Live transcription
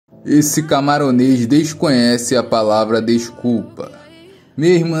Esse camaronês desconhece a palavra desculpa.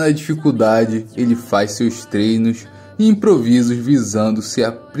 Mesmo na dificuldade, ele faz seus treinos e improvisos visando se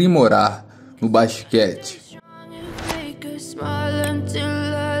aprimorar no basquete.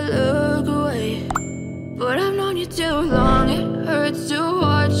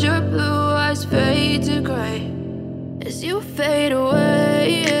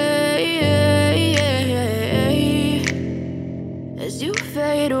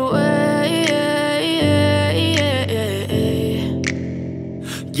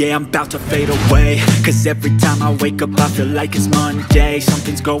 Yeah, I'm about to fade away, cause every time I wake up I feel like it's Monday.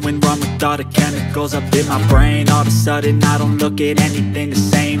 Something's going wrong with all the chemicals up in my brain. All of a sudden I don't look at anything the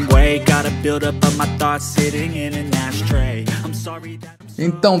same way. Gotta build up of my thoughts sitting in an ashtray. I'm sorry that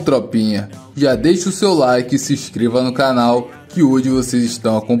Então, tropinha, já deixa o seu like e se inscreva no canal, que hoje vocês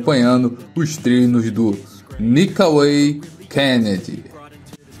estão acompanhando os treinos do Nickaway Kennedy.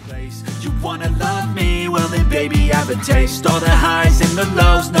 You wanna love me? Well then baby I have a taste. All the highs and the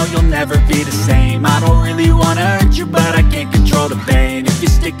lows, no you'll never be the same. I don't really wanna hurt you but I can't control the pain. If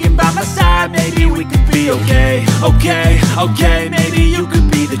you're sticking by my side maybe we could be okay. Okay, maybe you could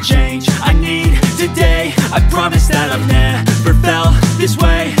be the change I need today. I promise that I've never felt this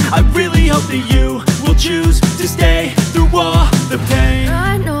way. I really hope that you will choose to stay through all the pain.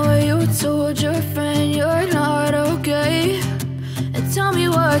 I know you told your friend you're not okay, and tell me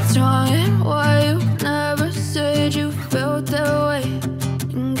what's wrong and why you never said you felt that way.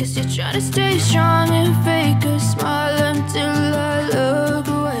 Guess you're trying to stay strong and fake a smile until I look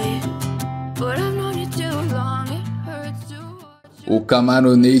away. But I've known you too long, it hurts to watch. O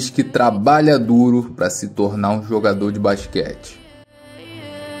camaronês que trabalha duro para se tornar um jogador de basquete.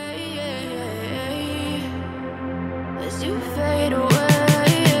 As you fade away.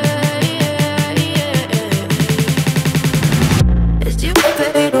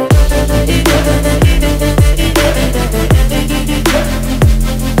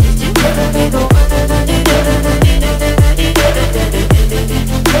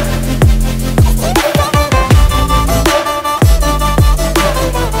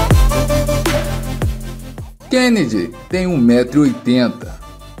 Kennedy tem 1,80 m,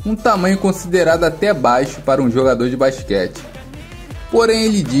 um tamanho considerado até baixo para um jogador de basquete. Porém,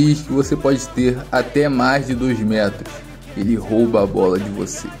 ele diz que você pode ter até mais de 2 metros. Ele rouba a bola de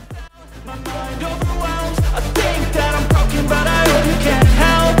você.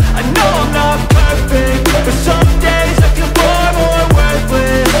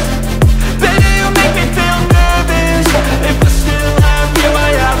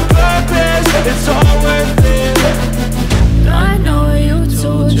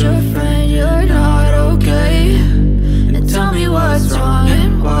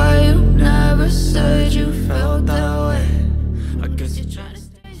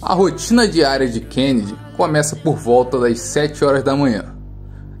 A rotina diária de Kennedy começa por volta das 7 horas da manhã.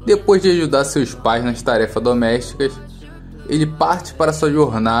 Depois de ajudar seus pais nas tarefas domésticas, ele parte para sua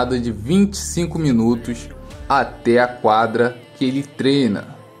jornada de 25 minutos até a quadra que ele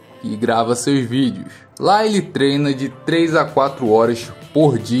treina e grava seus vídeos. Lá ele treina de 3 a 4 horas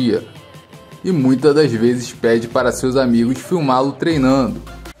por dia e muitas das vezes pede para seus amigos filmá-lo treinando.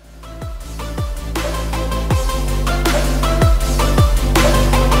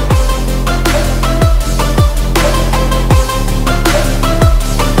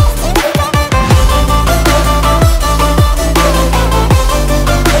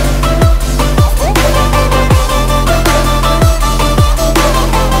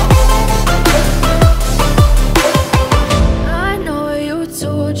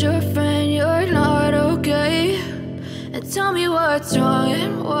 Tell me what's wrong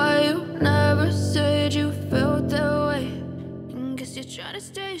and why you never said you felt that way. Guess you're trying to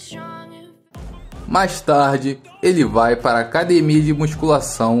stay strong. Mais tarde, ele vai para a academia de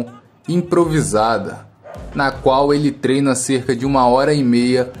musculação improvisada, na qual ele treina cerca de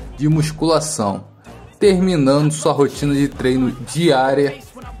 1h30 de musculação. Terminando sua rotina de treino diária,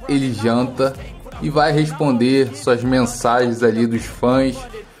 ele janta e vai responder suas mensagens ali dos fãs,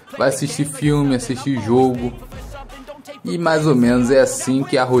 vai assistir filme, assistir jogo. E mais ou menos é assim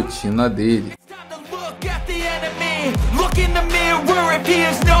que é a rotina dele.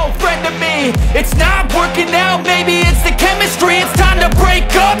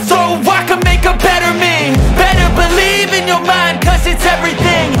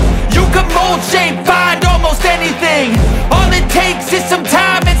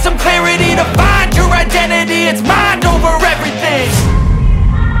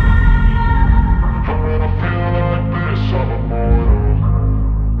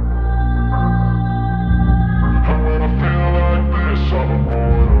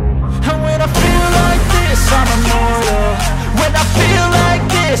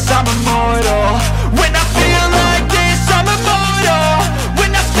 this, I'm immortal. When I feel like this, I'm immortal.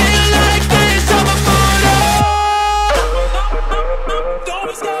 When I feel like this, I'm immortal. Don't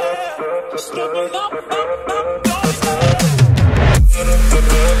be scared, just look it up. Don't be scared.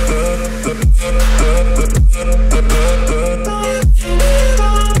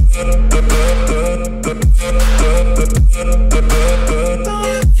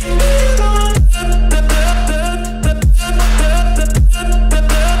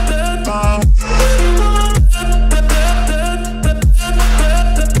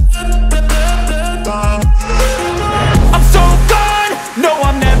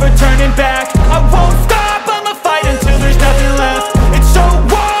 Turning back, I won't stop, I'ma fight until there's nothing left. It's so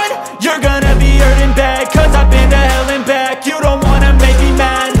on, you're gonna be hurting bad, cause I've been to hell and back. You don't wanna make me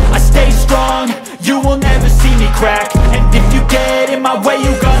mad, I stay strong, you will never see me crack. And if you get in my way,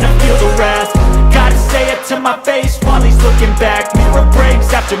 you're gonna feel the wrath. Gotta say it to my face while he's looking back. Mirror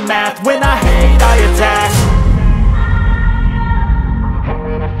breaks after math, when I hate, I attack.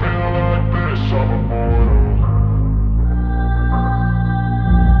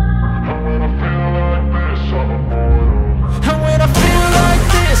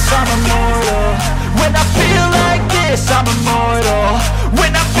 I'm immortal. When I feel like this, I'm immortal.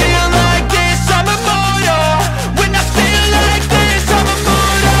 When I feel like this, I'm immortal. When I feel like this, I'm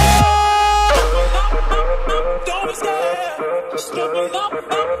immortal. Don't be scared, just look it up.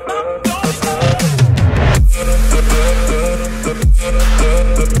 Don't be scared.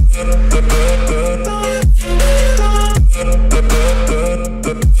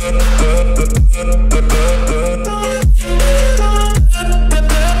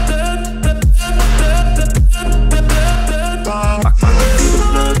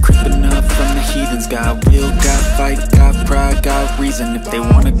 Got will, got fight, got pride, got reason. If they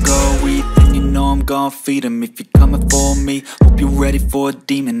wanna go eat, then you know I'm gon' feed them. If you're coming for me, hope you're ready for a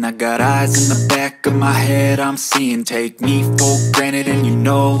demon. I got eyes in the back of my head, I'm seeing. Take me for granted and you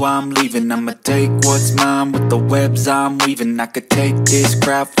know I'm leaving. I'ma take what's mine with the webs I'm weaving. I could take this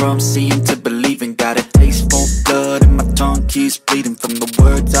crowd from seeing to believing. Got a taste for blood and my tongue keeps bleeding. From the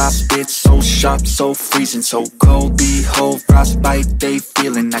words I spit, so sharp, so freezing. So cold, behold, frostbite they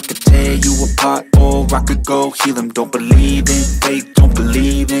feeling. I could tear you apart or I could go heal them. Don't believe in fate, don't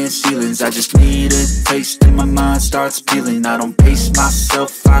believe in ceilings. I just need a taste and my mind starts peeling. I don't pace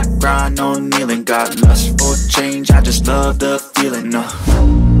myself, I grind on kneeling. Got lust for change, I just love the feeling.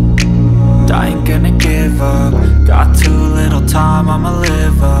 I ain't gonna give up. Got too little time, I'ma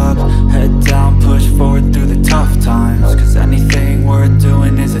live up. Head down, push forward through the tough times. Cause anything worth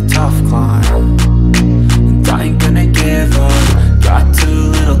doing is a tough climb. And I ain't gonna give up. Got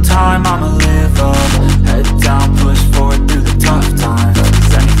too little time, I'ma live up. Head down, push forward through the tough times.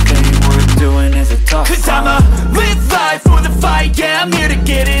 Cause anything worth doing is a tough climb. Cause I'ma live life for the fight, yeah, I'm here to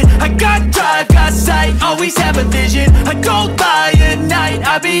get it. I got drive, got sight, always have a vision. I go by at night,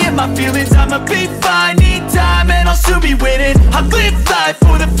 I be in my feelings. I'ma be fine, need time and I'll soon be winning. I live life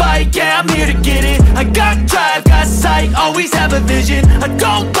for the fight, yeah, I'm here to get it. I got drive, got sight, always have a vision. I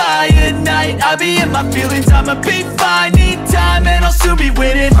go by at night, I be in my feelings. I'ma be fine, need time and I'll soon be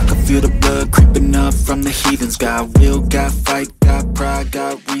winning. I can feel the blood creeping up from the heathens. Got will, got fight, got pride,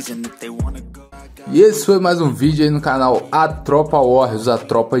 got reason. If they wanna go. E esse foi mais um vídeo aí no canal A Tropa Warriors, a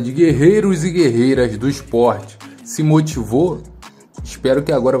tropa de guerreiros e guerreiras do esporte. Se motivou? Espero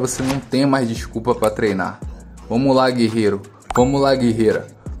que agora você não tenha mais desculpa para treinar. Vamos lá, guerreiro. Vamos lá, guerreira.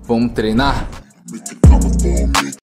 Vamos treinar?